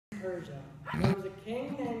Persia. There was a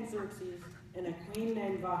king named Xerxes and a queen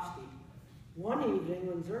named Vashti. One evening,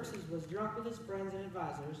 when Xerxes was drunk with his friends and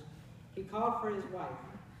advisors, he called for his wife,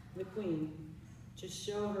 the queen, to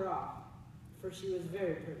show her off, for she was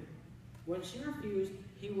very pretty. When she refused,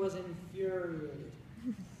 he was infuriated.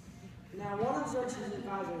 Now, one of Xerxes'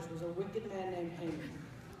 advisors was a wicked man named Haman.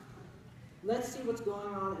 Let's see what's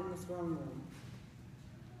going on in the throne room.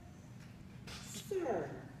 Sir,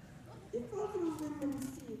 if other women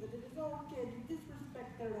see that it is okay to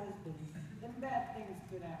disrespect their husbands, then bad things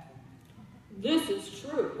could happen. This is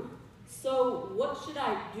true. So what should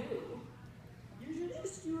I do? You should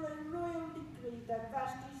issue a royal decree that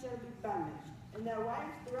Vashti shall be banished, and their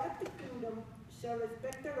wives throughout the kingdom shall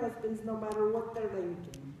respect their husbands no matter what their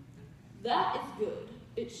ranking. That is good.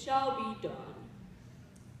 It shall be done.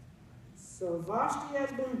 So Vashti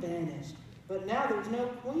has been banished, but now there's no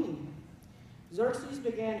queen. Xerxes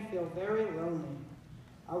began to feel very lonely.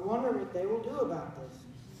 I wonder what they will do about this.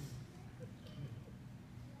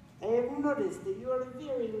 I have noticed that you are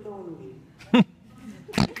very lonely.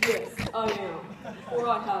 Yes, I am, for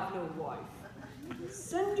I have no wife.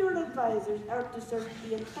 Send your advisors out to search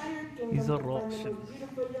the entire kingdom He's a to rock find the ship. most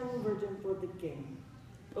beautiful young virgin for the king.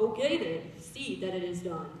 Okay then, see that it is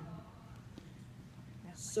done.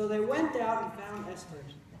 So they went out and found Esther,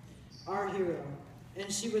 our hero,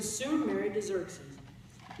 and she was soon married to Xerxes.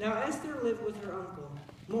 Now Esther lived with her uncle,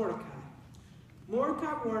 Mordecai.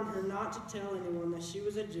 Mordecai warned her not to tell anyone that she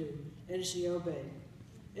was a Jew, and she obeyed.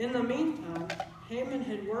 In the meantime, Haman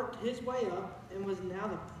had worked his way up and was now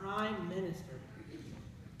the prime minister.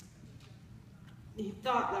 He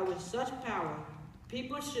thought that with such power,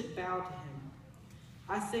 people should bow to him.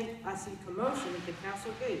 I see commotion at the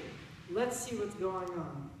castle gate. Let's see what's going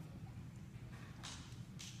on.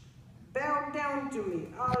 Bow down to me,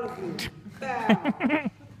 all of you. Bow.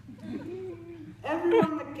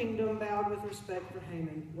 Everyone in the kingdom bowed with respect for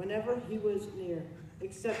Haman whenever he was near,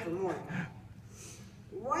 except for Mordecai.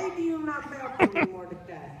 Why do you not bow to me,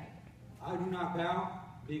 Mordecai? I do not bow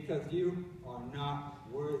because you are not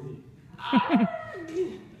worthy.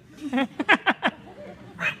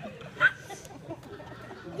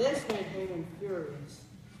 This made Haman furious.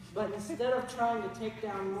 But instead of trying to take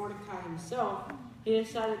down Mordecai himself, he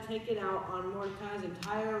decided to take it out on Mordecai's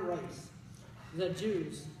entire race, the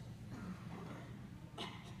Jews.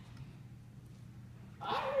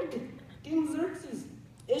 I heard King Xerxes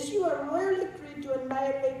issue a royal decree to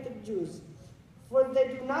annihilate the Jews, for they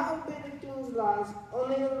do not obey the king's laws,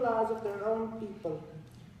 only the laws of their own people.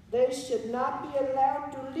 They should not be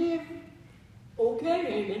allowed to live. Okay,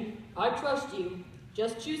 Haman, I trust you.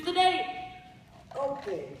 Just choose the date.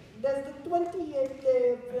 Okay, does the 28th day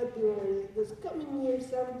of February this coming year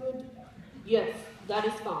sound good? Yes, that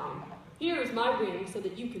is fine. Here is my ring so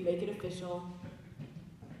that you can make it official.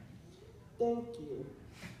 Thank you.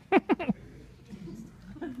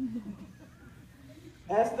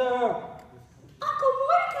 Esther, Uncle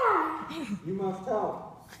Mordecai! you must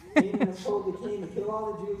help. Haman has told the king to kill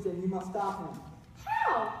all the Jews and you must stop him.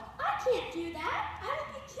 How? I can't do that. I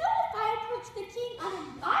would be killed if I approached the king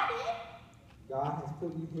uninvited. God has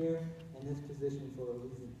put you here in this position for a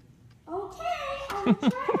reason. Okay, I will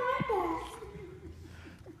try my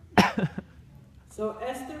best. So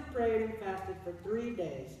Esther prayed and fasted for 3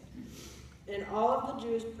 days, and all of the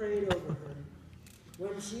Jews prayed over her.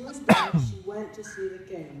 When she was done, she went to see the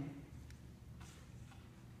king.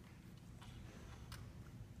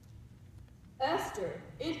 Esther,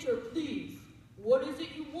 enter please. What is it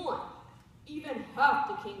you want? Even half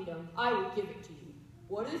the kingdom, I will give it to you.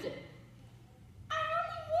 What is it? I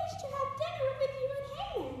only wish to have dinner with you and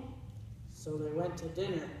Haman. So they went to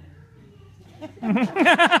dinner.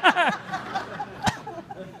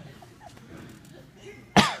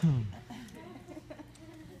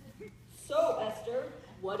 So, Esther,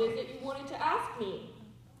 what is it you wanted to ask me?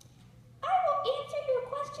 I will answer your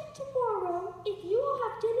question tomorrow if you will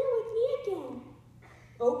have dinner with me again.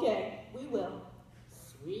 Okay, we will.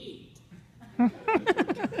 Sweet.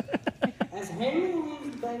 As Haman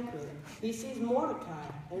leaves the banquet, he sees Mordecai,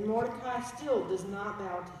 and Mordecai still does not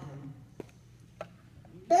bow to him.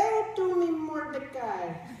 Bow to me,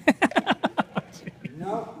 Mordecai.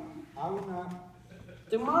 No, I will not.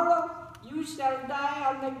 Tomorrow you shall die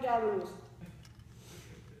on the gallows.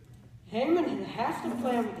 Haman had hatched a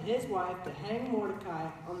plan with his wife to hang Mordecai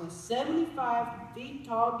on the 75 feet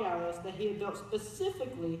tall gallows that he had built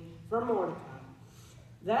specifically for Mordecai.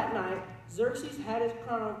 That night, Xerxes had his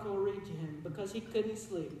chronicle read to him because he couldn't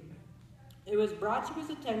sleep. It was brought to his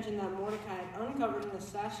attention that Mordecai had uncovered an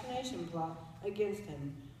assassination plot against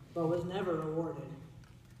him, but was never rewarded.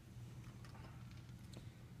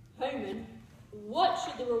 Haman, What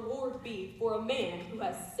should the reward be for a man who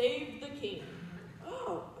has saved the king?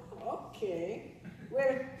 Oh, okay.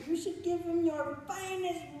 Well, you should give him your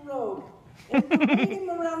finest robe and parade him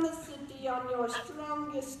around the city on your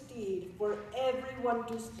strongest steed for everyone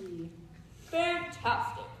to see.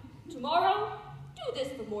 Fantastic. Tomorrow, do this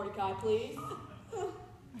for Mordecai, please.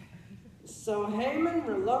 So Haman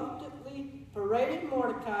reluctantly paraded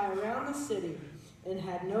Mordecai around the city and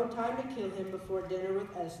had no time to kill him before dinner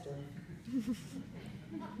with Esther.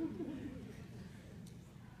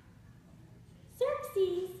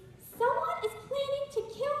 Xerxes, someone is planning to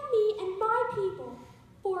kill me and my people,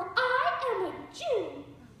 for I am a Jew.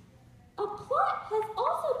 A plot has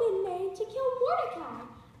also been made to kill Mordecai,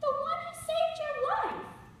 the one who saved your life.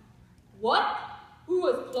 What? Who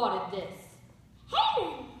has plotted this?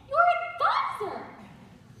 Haman, your advisor.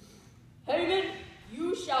 Haman,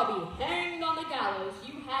 you shall be hanged on the gallows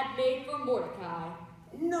you had made for Mordecai.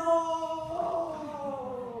 No!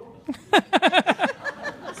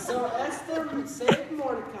 So Esther saved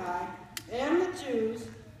Mordecai and the Jews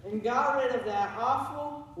and got rid of that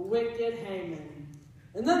awful, wicked Haman.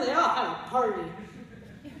 And then they all had a party.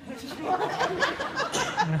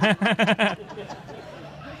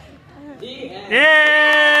 The end.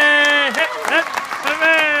 Yay!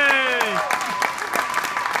 Hooray!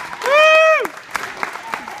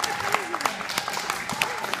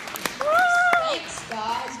 Thanks,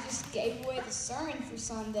 guys. Just gave away the sermon for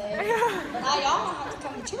Sunday. Now y'all don't have to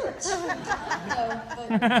come to church. No,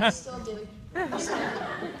 but you still do.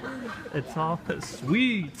 It's all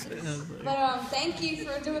sweet. But thank you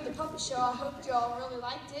for doing the puppet show. I hope y'all really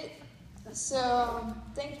liked it. So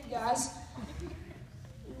thank you, guys.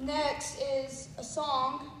 Next is a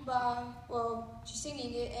song by, well, she's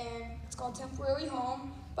singing it, and it's called Temporary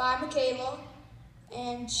Home by Michaela.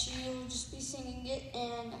 And she'll just be singing it,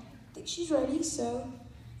 and I think she's ready, so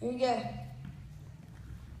here we go.